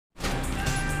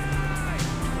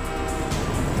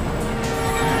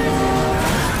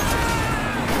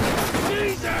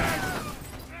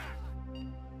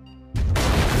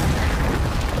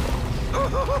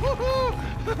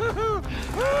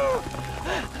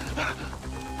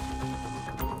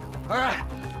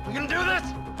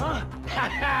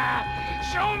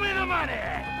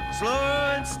Slow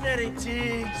and steady,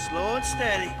 T. Slow and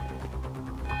steady.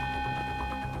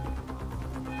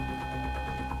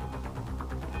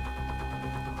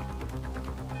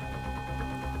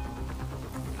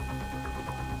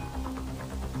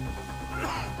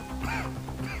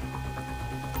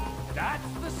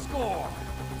 That's the score.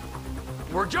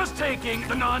 We're just taking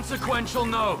the non-sequential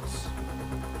notes.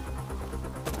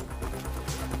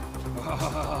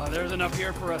 There's enough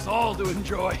here for us all to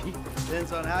enjoy.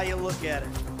 Depends on how you look at it.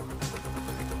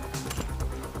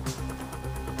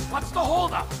 What's the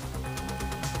holdup?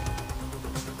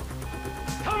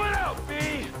 Coming out,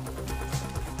 B!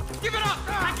 Give it up!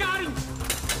 I got him!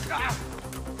 Ah.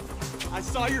 I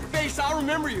saw your face, I'll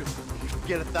remember you. You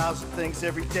get 1,000 things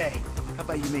every day. How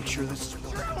about you make sure this is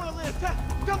one? Sure, I wanna live.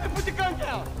 Don't put the gun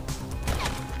down!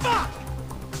 Fuck!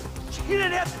 You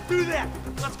didn't have to do that!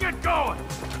 Let's get going!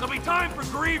 There'll be time for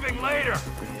grieving later!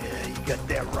 Yeah, you got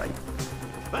that right.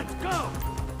 Let's go!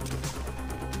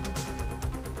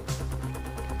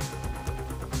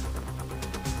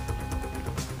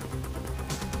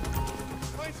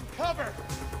 Find some cover!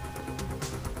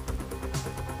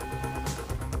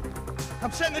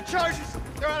 I'm setting the charges!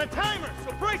 They're on a timer,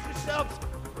 so brace yourselves!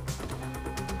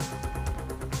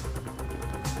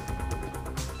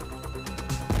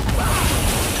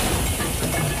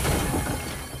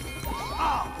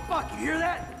 Fuck, you hear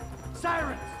that?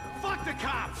 Sirens! Fuck the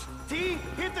cops! T,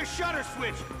 hit the shutter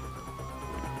switch!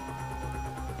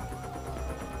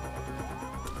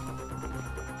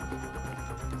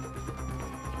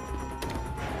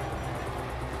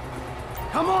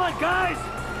 Come on, guys!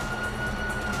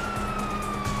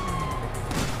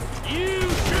 You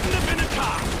shouldn't have been a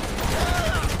cop!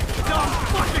 Dumb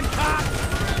fucking cop!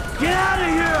 Get out of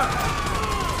here!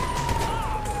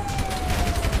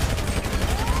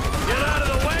 Get out of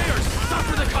the way or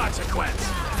suffer the consequence!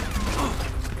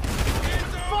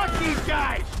 Fuck these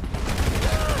guys!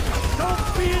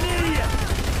 Don't be an idiot!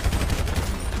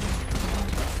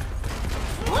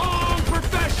 Wrong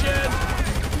profession!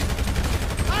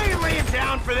 I ain't laying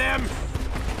down for them!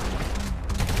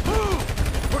 Move!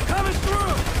 We're coming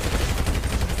through!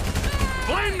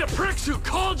 Blame the pricks who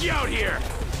called you out here!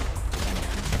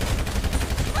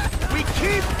 We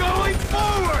keep going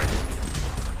forward!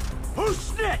 Who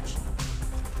snitched?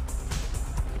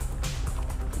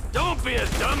 Don't be as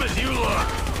dumb as you look!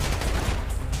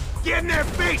 Get in their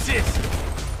faces!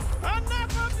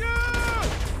 Enough of you!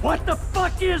 What the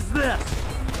fuck is this?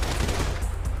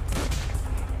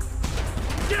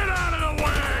 Get out of the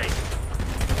way!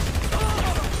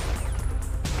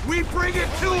 We bring it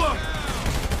to them!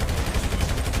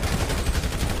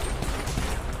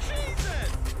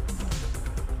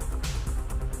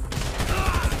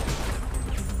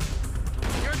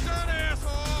 You're done,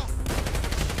 asshole!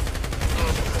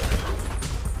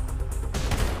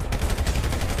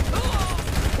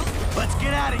 Let's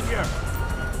get out of here!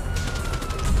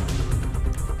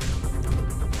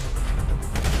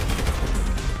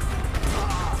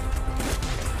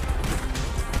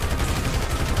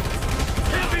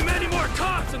 Can't be many more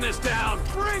cops in this town!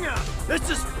 Bring 'em! This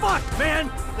is fucked,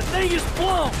 man! The thing is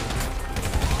blown!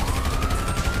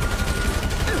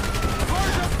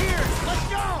 Cars up here! Let's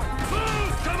go!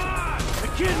 Move! Come on! The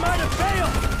kid might have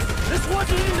failed! This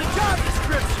wasn't in the job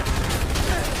description!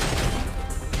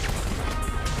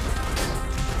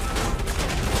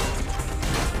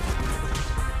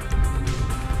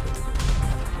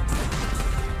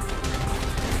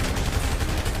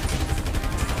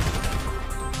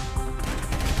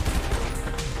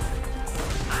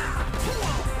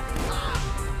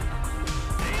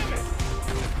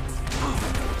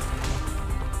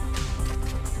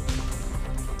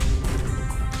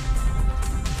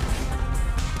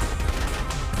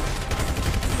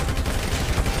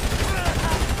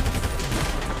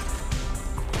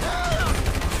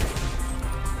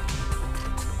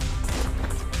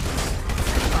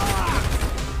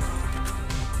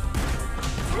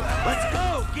 Let's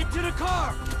go! Get to the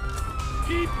car!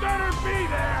 He better be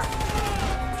there!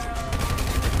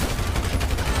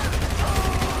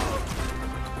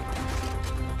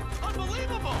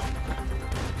 Unbelievable!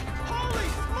 Holy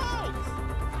smokes!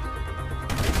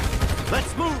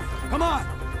 Let's move! Come on!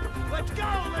 Let's go!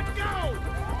 Let's go!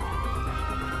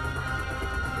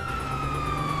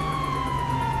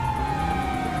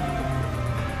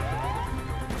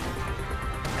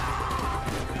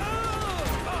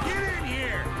 Get in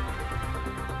here!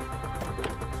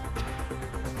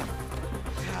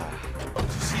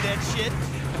 See that shit?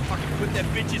 Fucking put that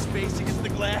bitch's face against the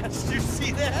glass. You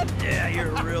see that? Yeah, you're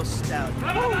a real stout.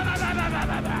 Fuck,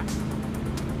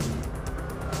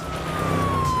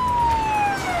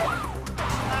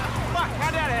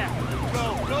 how'd that happen? Go,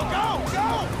 go, go,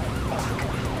 go!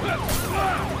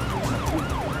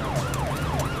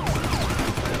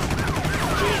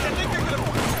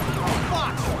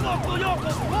 Uncle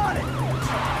Yoko's wanted!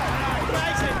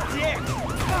 Guy's a dick!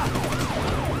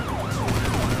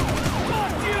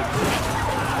 Fuck you!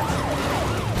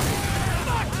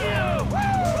 Fuck you!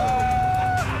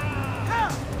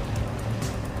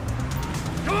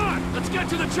 Come on, let's get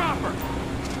to the chopper.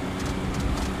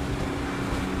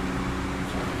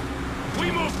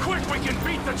 We move quick, we can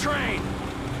beat the train.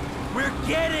 We're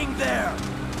getting there!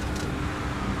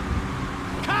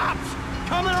 Cops!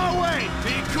 Coming our way!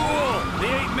 Be cool.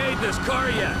 They ain't made this car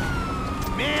yet.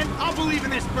 Man, I'll believe in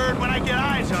this bird when I get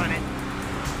eyes on it.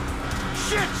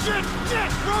 Shit, shit, shit!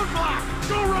 Roadblock!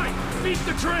 Go right. Beat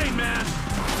the train, man.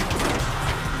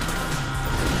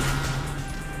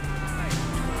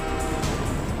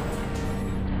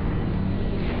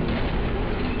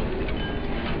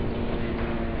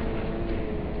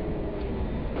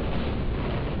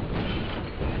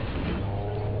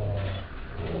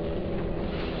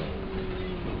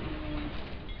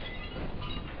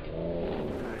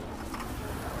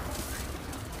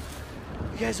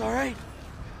 You guys all right?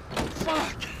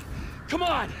 Fuck! Come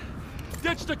on!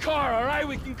 Ditch the car, all right?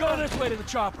 We can go this way to the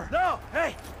chopper. No!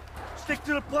 Hey! Stick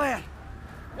to the plan!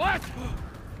 What?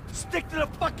 Stick to the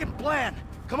fucking plan!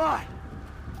 Come on!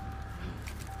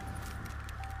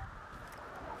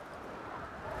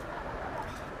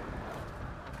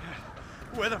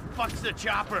 Where the fuck's the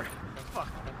chopper?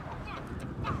 Fuck.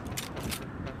 I'm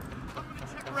gonna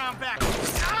check around back.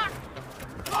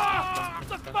 Ah! Oh,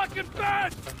 the fucking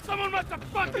bed! Someone must have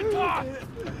fucking talked!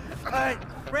 Alright,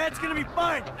 Brad's gonna be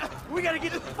fine! We gotta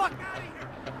get the fuck out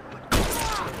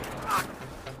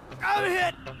of here! I'm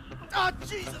hit! Oh,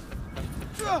 Jesus!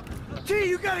 T,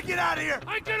 you gotta get out of here!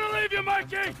 I'm gonna leave you,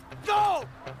 Mikey! Go!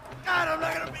 God, I'm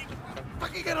not gonna be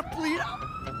fucking gonna bleed out!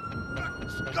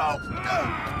 Go!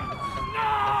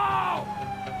 No!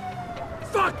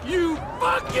 Fuck you!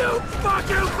 Fuck you! Fuck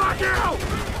you! Fuck you!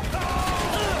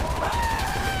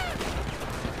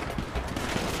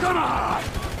 Come on!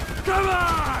 Come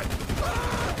on!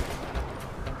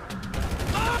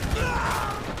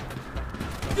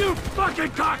 You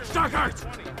fucking cocksuckers!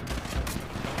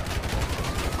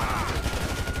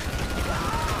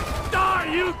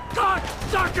 Die, you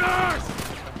cocksuckers!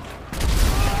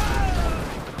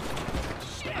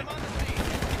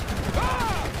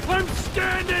 I'm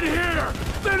standing here!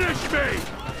 Finish me!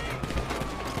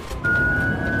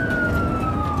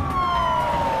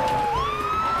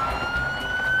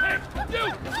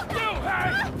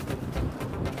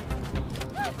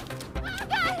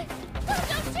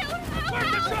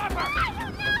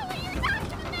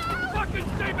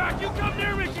 Stay back! You come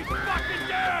near me, she's fucking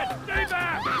dead! Stay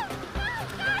back!